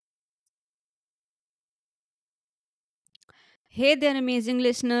Hey there, amazing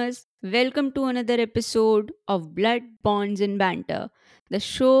listeners. Welcome to another episode of Blood, Bonds, and Banter, the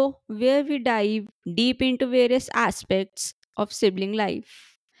show where we dive deep into various aspects of sibling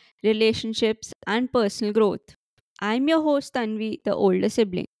life, relationships, and personal growth. I'm your host, Tanvi, the older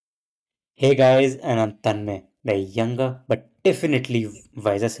sibling. Hey guys, and I'm Tanmay, the younger but definitely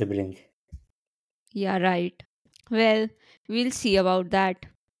wiser sibling. Yeah, right. Well, we'll see about that.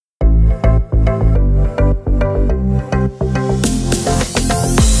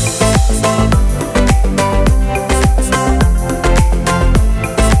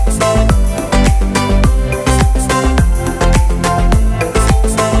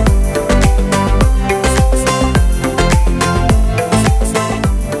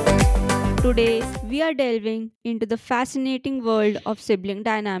 Today, we are delving into the fascinating world of sibling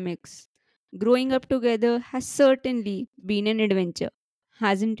dynamics. Growing up together has certainly been an adventure,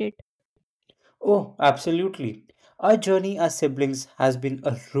 hasn't it? Oh, absolutely. Our journey as siblings has been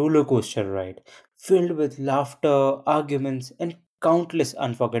a roller coaster ride, filled with laughter, arguments, and countless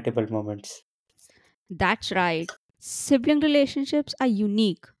unforgettable moments. That's right. Sibling relationships are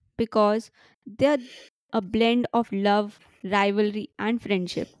unique because they're a blend of love, rivalry, and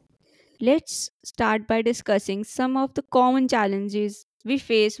friendship. Let's start by discussing some of the common challenges we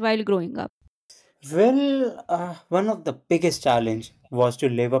face while growing up. One of the biggest challenge was to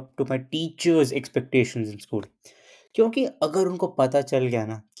live up to my teachers' expectations in school. क्योंकि अगर उनको पता चल गया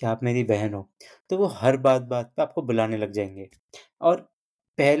ना कि आप मेरी बहन हो, तो वो हर बात-बात पे आपको बुलाने लग जाएँगे। और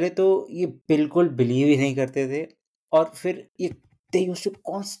पहले तो ये बिल्कुल बिलीव ही नहीं करते थे और फिर ये they used to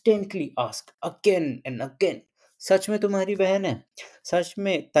constantly ask again and again, "सच में तुम्हारी बहन है? सच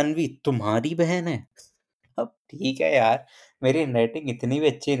में तन्वी तुम्हारी बहन है?" अब ठीक है यार, मेरी हैंडराइटिंग इतनी भी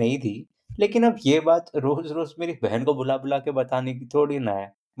अच्छी नहीं थी, लेकिन अब ये बात रोज़-रोज़ मेरी बहन को बुला-बुला के बताने की थोड़ी ना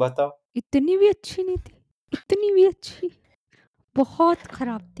है। बताओ? इतनी भी अच्छी नहीं थी, इतनी भी अच्छी, बहुत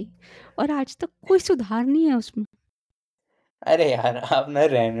खराब थी और आज तक कोई सुधार नहीं है उसमें। अरे यार, आप ना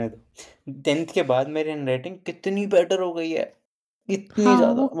रहने दो। 10th के बाद मेरी हैंडराइटिंग कितनी बेटर हो गई है, इतनी हाँ,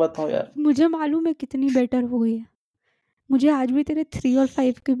 ज़्यादा, वो बताओ यार। मुझे मालूम है कितनी बेटर हो गई है। मुझे आज भी तेरे 3 और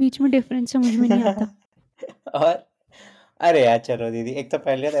 5 के बीच में डिफरेंस समझ में नहीं आता। और अरे यार चलो दीदी, एक तो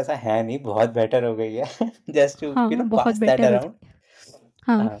पहले तो ऐसा है नहीं, बहुत बेटर हो गई है। जस्ट टू हाँ, बहुत पास दैट बेटर हो अराउंड। गई।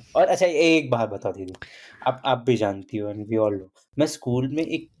 हाँ, हाँ, और अच्छा एक बात बताओ दीदी, आप भी जानती हो एंड वी ऑल नो, मैं स्कूल में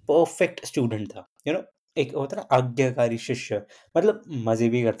एक परफेक्ट स्टूडेंट था, एक होता है ना आज्ञाकारी शिष्य, मतलब मज़े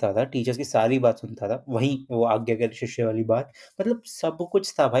भी करता था, टीचर्स की सारी बात सुनता था, वही वो आज्ञाकारी शिष्य वाली बात, मतलब सब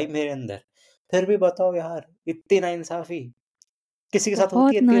कुछ था भाई मेरे अंदर। फिर भी बताओ यार, इतनी नाइंसाफ़ी, किसी के साथ होती है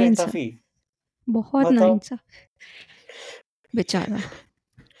बहुत इतनी नाइंसाफ़ी, नाइंसाफ़ी? बहुत बताओ। नाइंसाफ़ी। बेचारा,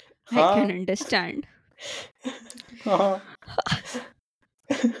 आई हाँ, कैन अंडरस्टैंड हाँ,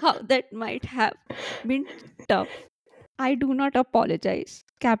 how that might have been tough. I do not apologize,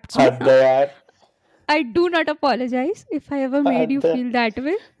 Captain. हद है यार, I do not apologize if I ever made you हद है। feel that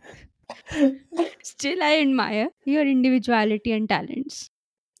way. Still, I admire your individuality and talents.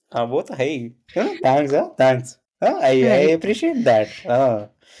 हाँ, वो तो है ही। Thanks thanks. हाँ, आई Right. Appreciate that. हाँ,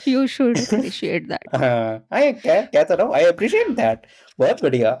 You should appreciate that. हाँ, आई कह तो रहा हूँ, आई एप्रिशिएट दैट। बहुत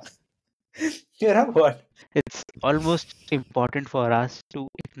बढ़िया। What? It's almost important for us to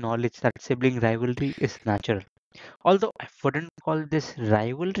acknowledge that sibling rivalry is natural. Although I wouldn't call this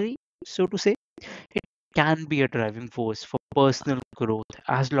rivalry, so to say, it can be a driving force for personal growth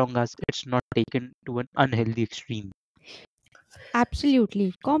as long as it's not taken to an unhealthy extreme. Absolutely.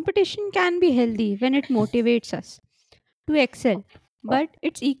 Competition can be healthy when it motivates us to excel, but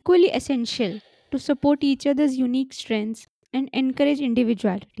it's equally essential to support each other's unique strengths and encourage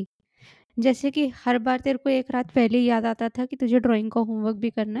individuality. जैसे कि हर बार तेरे को एक रात पहले ही याद आता था कि तुझे ड्राइंग का होमवर्क भी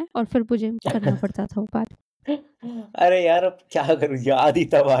करना है और फिर मुझे करना पड़ता था वो बात। अरे यार, अब क्या करूँ, याद ही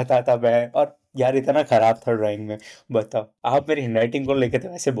तब आता था मैं, और यार इतना खराब था ड्राइंग में। बताओ, आप मेरी हैंडराइटिंग को लेके तो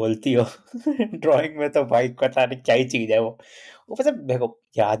ऐसे बोलती हो। ड्राइंग में तो भाई पता नहीं क्या ही चीज़ है वो पता, देखो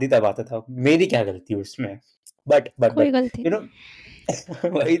याद ही तब आता था, मेरी क्या गलती है उसमें। कोई बट गलती यू नहीं।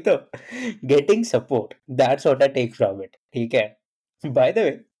 नो वही तो, getting support, that's what I take from it, ठीक है। By the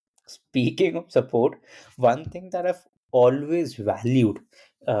way, speaking of support, one thing that I always valued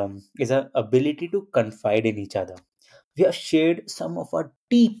is our ability to confide in each other. We have shared some of our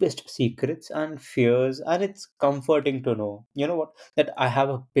deepest secrets and fears, and it's comforting to know, that I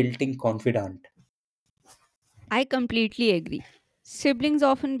have a built-in confidant. I completely agree. Siblings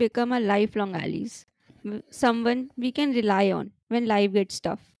often become our lifelong allies, someone we can rely on when life gets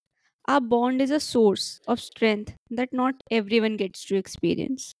tough. Our bond is a source of strength that not everyone gets to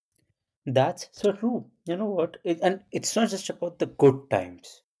experience. That's so true. You know what? And it's not just about the good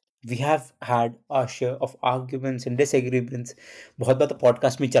times. We have had our share of arguments and disagreements. बहुत बार तो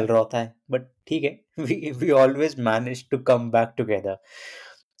podcast में चल रहा होता है, but ठीक है, we always manage to come back together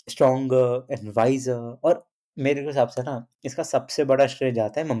stronger and wiser. और मेरे हिसाब से ना इसका सबसे बड़ा श्रेय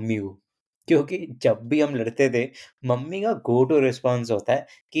जाता है मम्मी को, क्योंकि जब भी हम लड़ते थे, मम्मी का गो टू रिस्पॉन्स होता है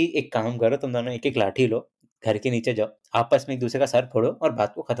कि एक काम करो, तुम दोनों एक एक लाठी लो, घर के नीचे जाओ, आपस में एक दूसरे का सर फोड़ो और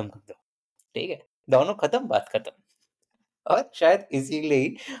बात को खत्म कर दो। ठीक है, दोनों खत्म, बात खत्म। और शायद इसीलिए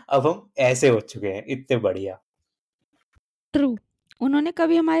ही अब हम ऐसे हो चुके हैं, इतने बढ़िया। ट्रू। उन्होंने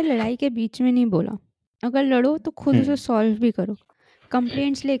कभी हमारी लड़ाई के बीच में नहीं बोला, अगर लड़ो तो खुद उसे सॉल्व भी करो,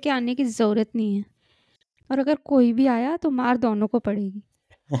 कंप्लेंट्स लेके आने की ज़रूरत नहीं है, और अगर कोई भी आया तो मार दोनों को पड़ेगी।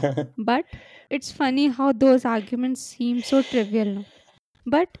 But it's funny how those arguments seem so trivial now.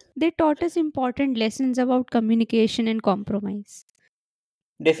 But they taught us important lessons about communication and compromise.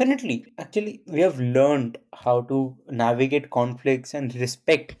 Definitely. Actually, we have learned how to navigate conflicts and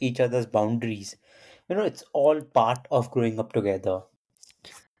respect each other's boundaries. It's all part of growing up together.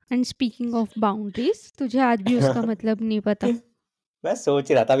 And speaking of boundaries, तुझे आज भी उसका मतलब नहीं पता। मैं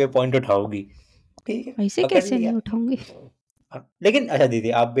सोच रहा था ये पॉइंट उठाओगी। ठीक है, ऐसे पकड़ कैसे लिया। नहीं उठाऊंगी? लेकिन अच्छा दीदी,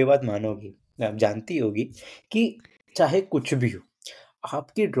 आप भी बात मानोगी, आप जानती होगी कि चाहे कुछ भी हो,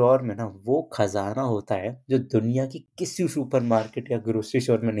 आपकी ड्रॉअर में ना वो खजाना होता है जो दुनिया की किसी सुपरमार्केट या ग्रोसरी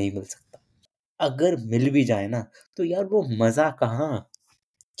स्टोर में नहीं मिल सकता। अगर मिल भी जाए ना, तो यार वो मजा कहाँ।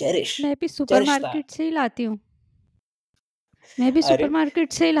 चेरिश मैं भी चेरिश दैट। सुपरमार्केट से ही लाती हूँ। मैं भी अरे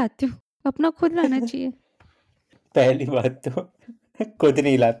सुपरमार्केट से ही लाती हूँ, अपना खुद लाना चाहिए। पहली बात तो खुद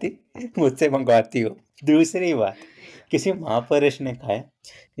नहीं लाती, मुझसे मंगवाती हो। दूसरी बात, किसी महापुरुष ने कहा है,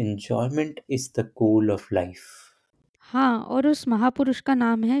 enjoyment is the goal of life. हाँ, और उस महापुरुष का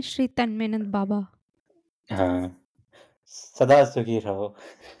नाम है श्री तन्मयनंद बाबा। हाँ, सदा सुखी रहो।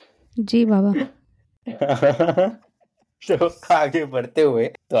 जी बाबा। तो आगे बढ़ते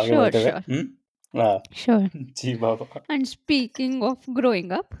हुए Sure, sure, हाँ, sure. Ji Baba. And speaking of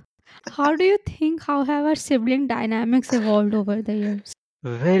growing up, how do you think how have our sibling dynamics evolved over the years?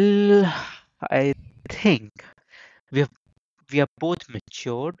 Well, I think we have we are both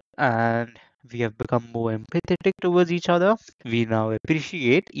matured and we have become more empathetic towards each other. We now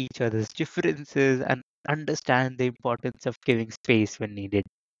appreciate each other's differences and understand the importance of giving space when needed.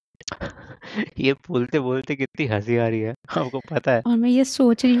 ये बोलते बोलते कितनी हंसी आ रही है, आपको पता है? और मैं ये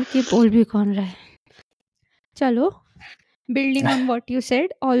सोच रही हूँ कि बोल भी कौन रहा है। चलो, building on what you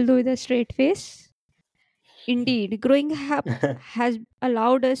said, although with a straight face. Indeed, growing up has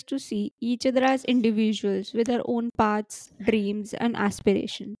allowed us to see each other as individuals with our own paths, dreams, and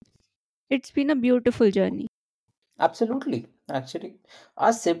aspirations. It's been a beautiful journey. Absolutely. Actually,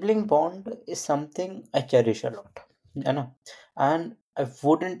 our sibling bond is something I cherish a lot, है ना? And I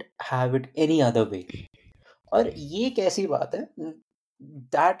wouldn't have it any other way. और ये एक ऐसी बात है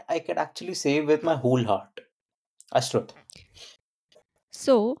that I can actually say with my whole heart. Ashruth.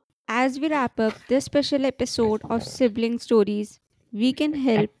 So, as we wrap up this special episode of Sibling Stories, we can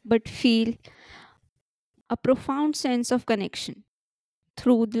help but feel a profound sense of connection.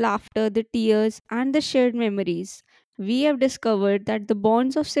 Through the laughter, the tears, and the shared memories, we have discovered that the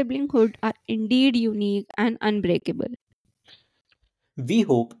bonds of siblinghood are indeed unique and unbreakable. We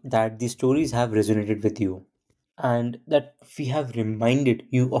hope that these stories have resonated with you and that we have reminded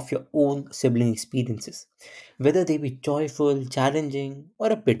you of your own sibling experiences, whether they be joyful, challenging,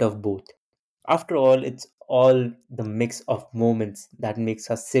 or a bit of both. After all, it's all the mix of moments that makes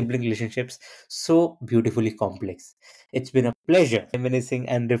our sibling relationships so beautifully complex. It's been a pleasure reminiscing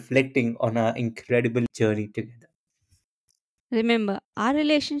and reflecting on our incredible journey together. Remember, our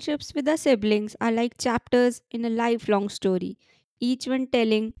relationships with our siblings are like chapters in a lifelong story, each one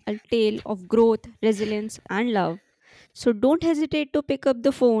telling a tale of growth, resilience, and love. So don't hesitate to pick up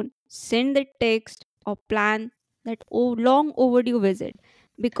the phone, send the text, or plan that long overdue visit.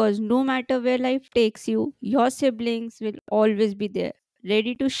 Because no matter where life takes you, your siblings will always be there,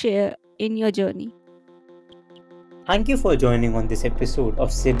 ready to share in your journey. Thank you for joining on this episode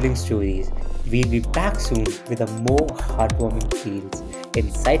of Sibling Stories. We'll be back soon with a more heartwarming tales,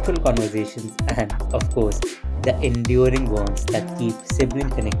 insightful conversations, and of course, the enduring bonds that keep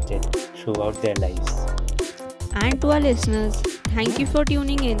siblings connected throughout their lives. And to our listeners, thank you for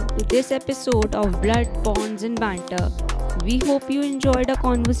tuning in to this episode of Blood, Bonds, and Banter. We hope you enjoyed our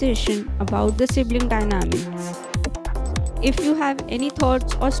conversation about the sibling dynamics. If you have any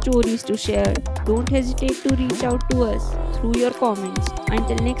thoughts or stories to share, don't hesitate to reach out to us through your comments.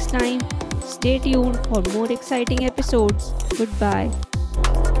 Until next time, stay tuned for more exciting episodes. Goodbye.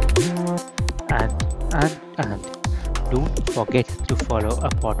 And don't forget to follow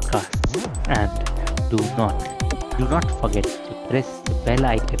our podcasts and do not forget to press the bell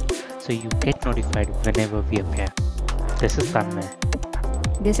icon so you get notified whenever we appear. This is Tanmay,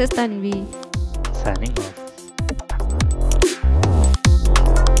 This is Tanvi. signing off.